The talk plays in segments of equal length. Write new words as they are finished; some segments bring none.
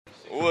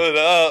What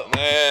up,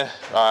 man?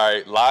 All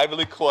right,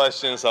 lively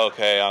questions.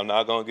 Okay, I'm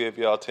not going to give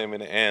y'all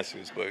 10-minute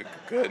answers, but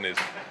goodness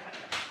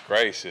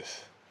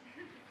gracious.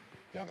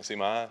 Y'all can see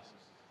my eyes?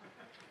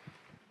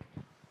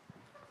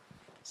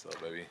 What's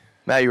up, baby?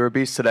 Matt, you were a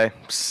beast today.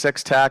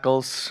 6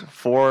 tackles,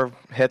 4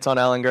 hits on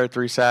Ellinger,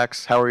 3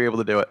 sacks. How were you able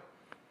to do it?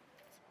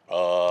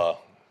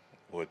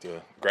 With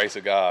the grace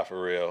of God,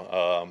 for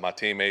real. My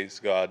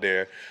teammates go out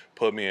there,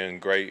 put me in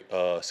great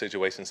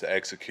situations to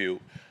execute.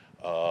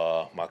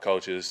 My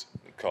coaches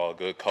call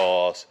good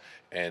calls,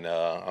 and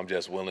I'm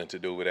just willing to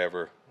do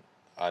whatever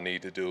I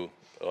need to do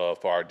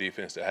for our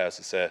defense to have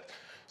success.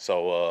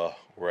 So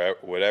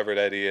whatever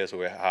that is,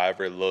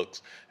 however it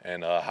looks,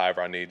 and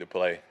however I need to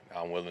play,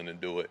 I'm willing to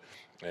do it.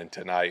 And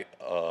tonight,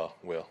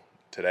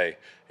 today,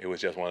 it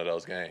was just one of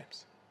those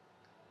games.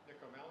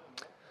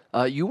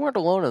 You weren't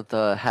alone at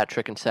the hat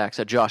trick and sacks.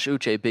 Josh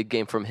Uche, big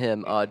game from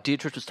him.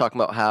 Dietrich was talking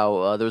about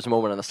how there was a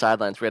moment on the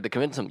sidelines where we had to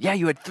convince him, yeah,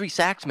 you had 3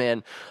 sacks,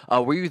 man.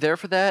 Were you there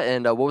for that?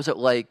 And what was it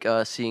like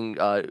seeing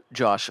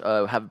Josh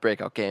have a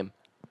breakout game?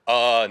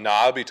 No,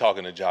 I'll be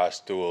talking to Josh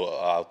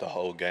throughout the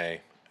whole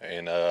game.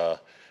 And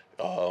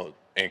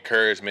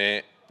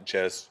encouragement,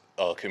 just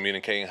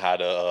communicating how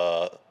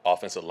the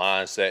offensive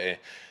line setting,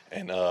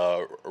 and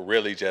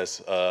really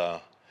just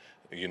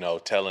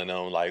telling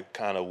them like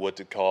kind of what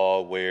to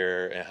call,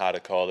 where, and how to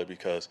call it,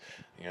 because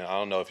I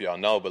don't know if y'all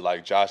know, but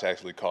like Josh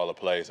actually called the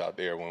plays out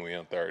there when we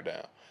on third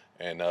down,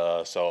 and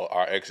so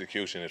our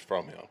execution is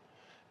from him,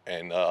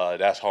 and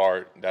that's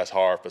hard. That's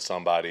hard for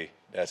somebody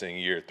that's in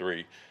year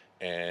 3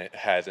 and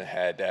hasn't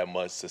had that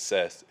much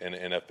success in the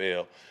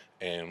NFL,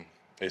 and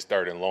it's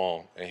third and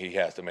long, and he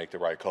has to make the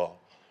right call,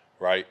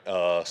 right?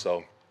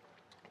 So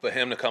for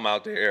him to come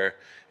out there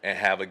and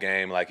have a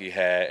game like he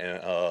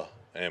had,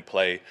 and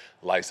play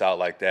lights out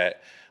like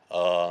that,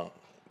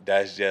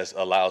 that just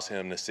allows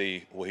him to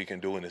see what he can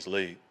do in this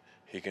league.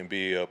 He can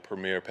be a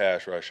premier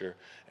pass rusher,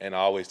 and I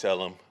always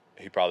tell him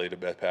he's probably the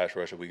best pass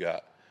rusher we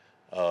got.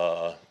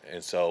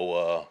 And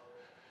so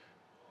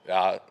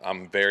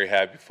I'm very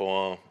happy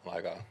for him.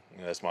 Like,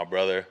 that's my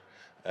brother.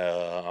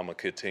 I'm going to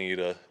continue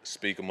to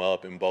speak him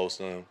up and boast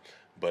him.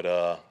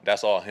 But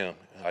that's all him.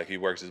 Like, he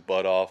works his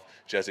butt off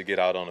just to get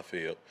out on the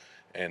field.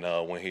 And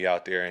when he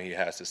out there and he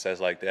has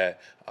success like that,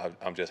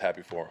 I'm just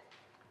happy for him.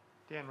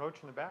 Dan Roach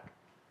in the back.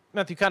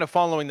 Matthew, kind of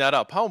following that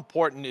up, how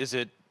important is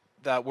it,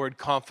 that word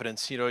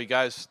confidence? You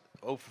guys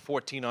 0 for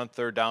 14 on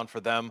third down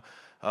for them.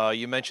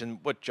 You mentioned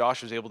what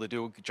Josh was able to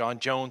do. John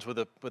Jones with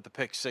the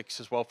pick 6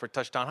 as well for a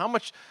touchdown. How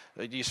much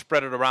do you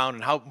spread it around,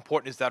 and how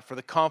important is that for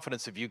the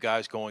confidence of you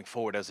guys going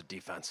forward as a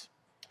defense?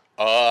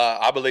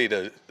 I believe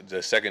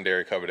the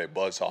secondary covered their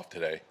butts off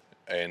today.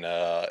 And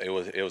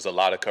it was a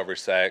lot of cover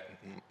sack.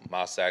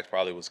 My sacks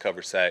probably was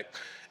cover sack.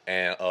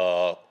 And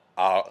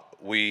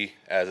we,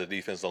 as a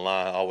defensive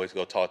line, always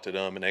go talk to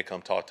them, and they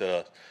come talk to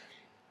us.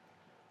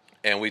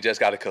 And we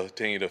just got to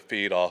continue to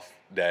feed off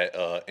that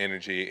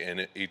energy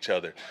in each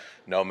other,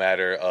 no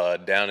matter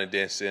down and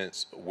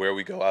distance, where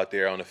we go out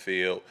there on the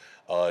field,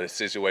 the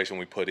situation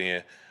we put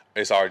in.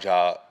 It's our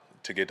job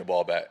to get the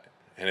ball back.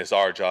 And it's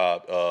our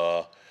job,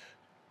 to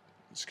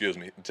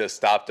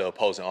stop the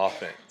opposing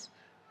offense.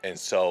 And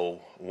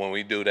so when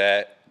we do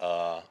that,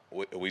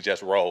 we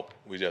just roll.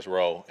 We just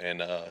roll.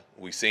 And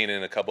we've seen it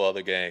in a couple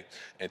other games.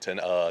 And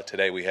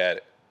today we had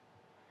it.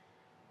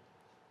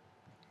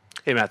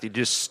 Hey, Matthew,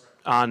 just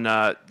on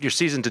your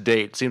season to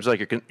date, it seems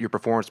like your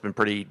performance has been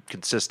pretty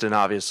consistent,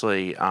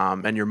 obviously.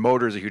 And your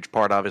motor is a huge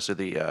part, obviously,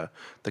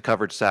 the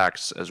covered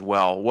sacks as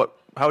well.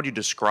 How would you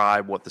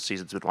describe what the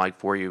season's been like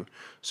for you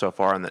so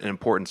far and the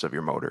importance of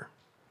your motor?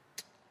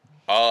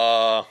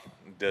 The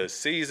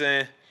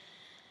season...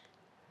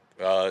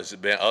 it's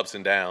been ups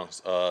and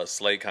downs.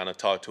 Slate kind of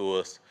talked to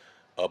us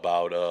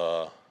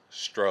about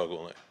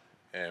struggling,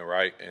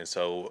 and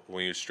so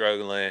when you're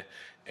struggling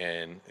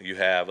and you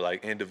have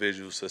like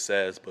individual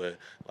success, but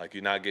like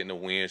you're not getting the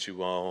wins you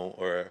want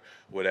or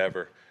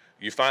whatever,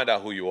 you find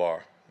out who you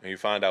are and you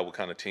find out what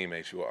kind of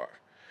teammates you are.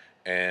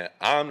 And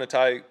I'm the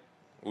type,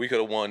 we could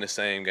have won the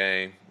same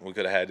game, we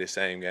could have had this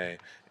same game,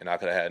 and I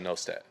could have had no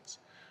stats.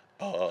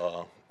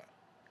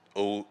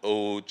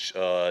 Uch,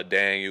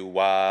 Daniel,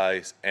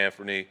 Wise,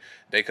 Anthony,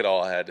 they could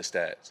all have had the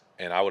stats.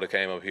 And I would have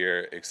came up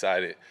here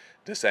excited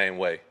the same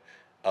way.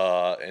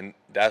 And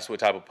that's what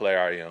type of player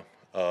I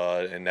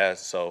am. And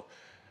that's so,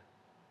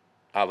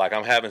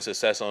 I'm having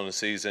success on the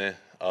season.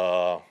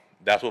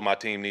 That's what my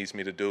team needs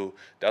me to do.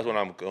 That's what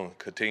I'm going to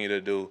continue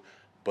to do.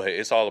 But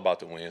it's all about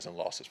the wins and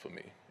losses for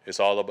me. It's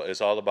all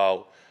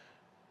about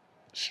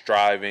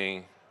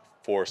striving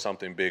for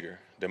something bigger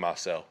than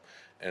myself.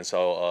 And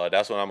so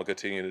that's what I'm going to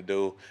continue to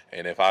do.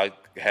 And if I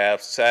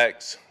have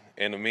sacks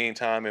in the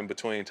meantime, in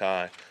between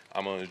time,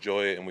 I'm going to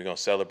enjoy it, and we're going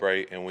to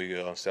celebrate, and we're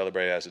going to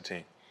celebrate as a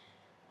team.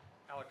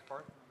 Alex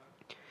Park.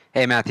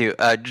 Hey, Matthew,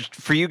 just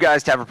for you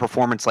guys to have a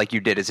performance like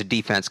you did as a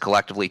defense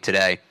collectively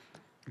today,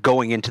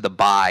 going into the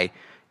bye,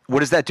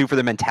 what does that do for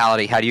the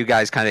mentality? How do you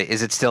guys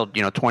is it still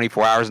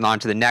 24 hours and on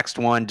to the next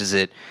one? Is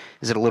it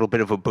a little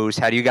bit of a boost?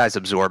 How do you guys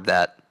absorb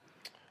that?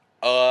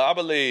 I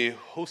believe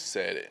who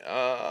said it.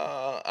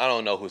 I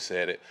don't know who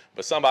said it,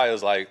 but somebody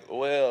was like,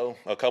 "Well,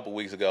 a couple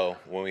weeks ago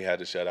when we had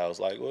the shutout, I was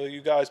like, well,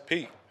 you guys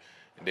peaked."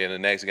 And then the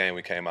next game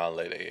we came out and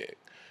laid an egg.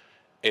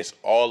 It's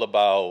all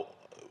about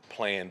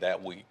playing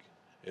that week.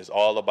 It's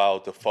all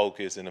about the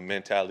focus and the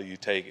mentality you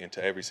take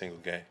into every single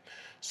game.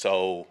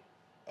 So,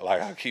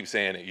 like I keep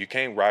saying it, you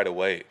can't ride a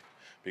wave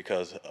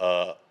because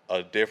a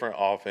different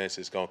offense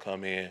is going to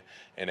come in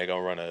and they're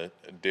going to run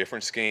a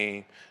different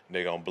scheme.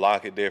 They're going to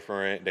block it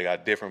different. They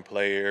got different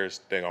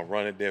players. They're going to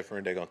run it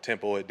different. They're going to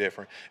tempo it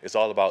different. It's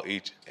all about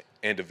each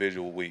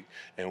individual week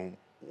and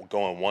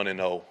going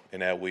 1-0 in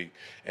that week.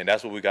 And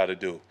that's what we got to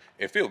do.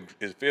 It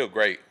feel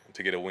great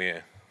to get a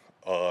win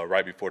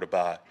right before the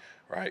bye,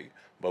 right?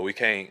 But we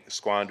can't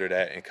squander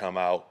that and come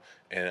out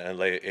and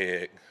lay an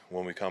egg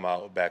when we come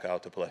out back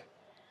out to play.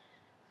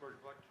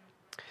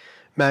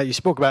 Matt, you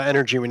spoke about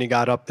energy when you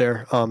got up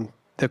there.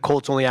 The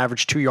Colts only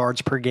averaged 2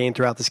 yards per game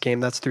throughout this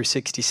game. That's through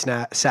 60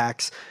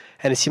 sacks.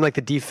 And it seemed like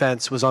the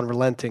defense was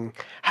unrelenting.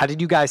 How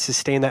did you guys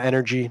sustain that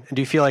energy? And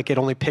do you feel like it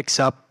only picks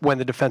up when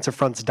the defensive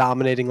front's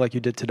dominating like you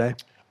did today?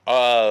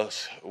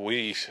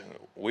 We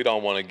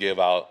don't want to give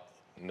out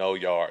no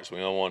yards. We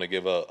don't want to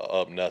give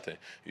up nothing.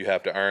 You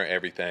have to earn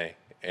everything.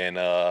 And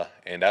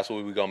that's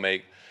what we're going to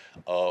make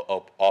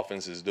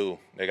offenses do.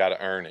 They got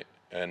to earn it.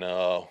 And,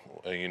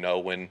 you know,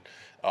 when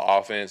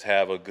offense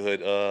have a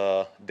good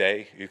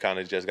day, you kind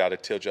of just got to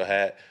tilt your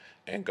hat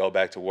and go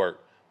back to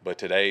work. But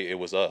today it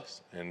was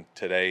us, and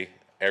today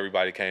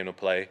everybody came to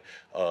play.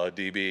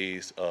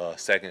 DBs,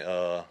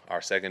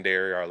 our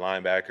secondary, our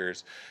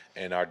linebackers,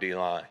 and our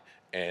D-line.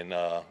 And,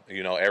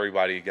 you know,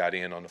 everybody got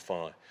in on the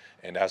fun.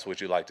 And that's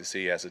what you like to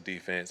see as a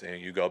defense.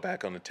 And you go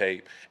back on the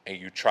tape and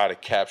you try to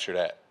capture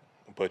that.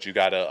 But you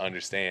got to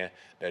understand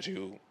that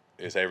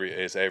it's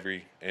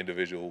every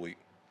individual week.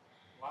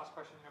 Last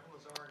question, Evan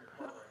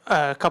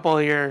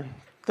Lazar.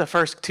 The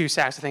first 2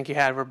 sacks I think you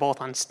had were both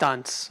on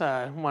stunts.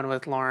 One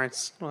with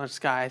Lawrence, one with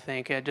Sky, I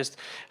think. Just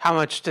how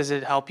much does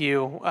it help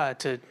you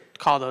to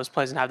call those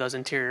plays and have those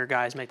interior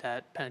guys make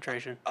that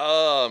penetration?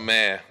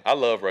 Man, I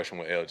love rushing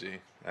with LG,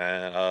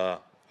 and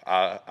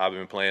I've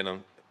been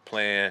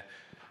playing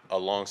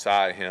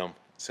alongside him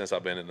since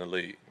I've been in the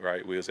league.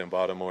 Right, we was in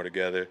Baltimore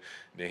together.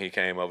 Then he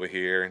came over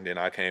here, and then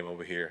I came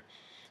over here.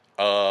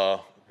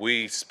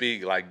 We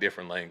speak like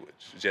different language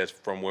just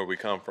from where we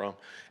come from.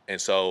 And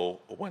so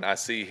when I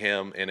see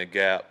him in a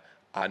gap,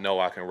 I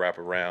know I can wrap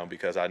around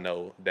because I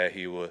know that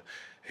he'll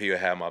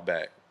have my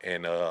back.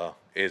 And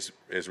it's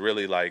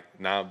really like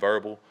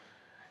nonverbal.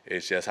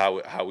 It's just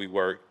how we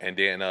work. And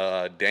then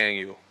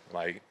Daniel,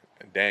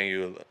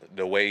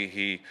 the way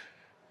he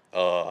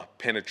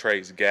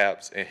penetrates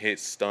gaps and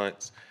hits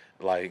stunts,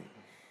 like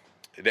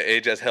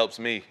it just helps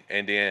me.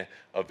 And then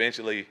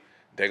eventually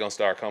they're gonna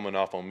start coming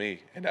off on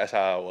me, and that's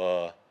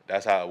how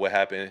what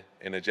happened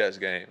in the Jets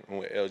game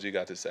when LG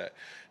got the sack.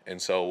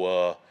 And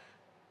so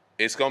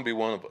it's gonna be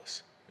one of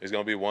us. It's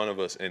gonna be one of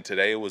us. And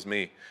today it was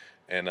me,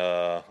 and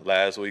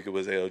last week it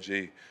was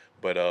LG.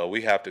 But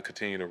we have to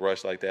continue to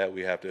rush like that.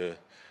 We have to,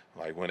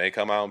 like, when they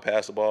come out and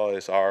pass the ball,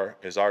 it's our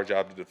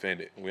job to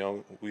defend it.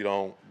 We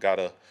don't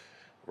gotta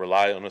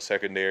rely on the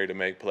secondary to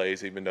make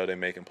plays, even though they're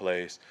making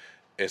plays.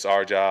 It's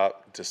our job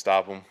to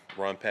stop them,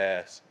 run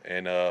past,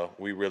 and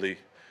we really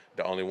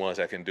the only ones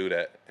that can do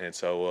that. And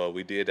so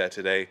we did that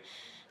today,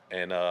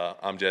 and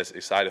I'm just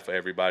excited for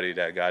everybody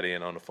that got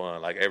in on the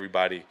fun. Like,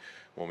 everybody,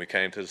 when we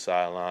came to the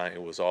sideline,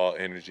 it was all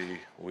energy.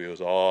 We was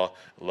all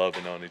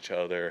loving on each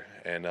other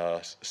and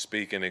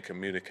speaking and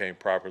communicating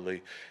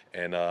properly.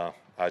 And I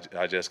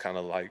just kind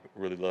of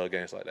really love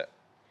games like that.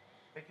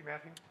 Thank you,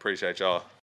 Matthew. Appreciate y'all.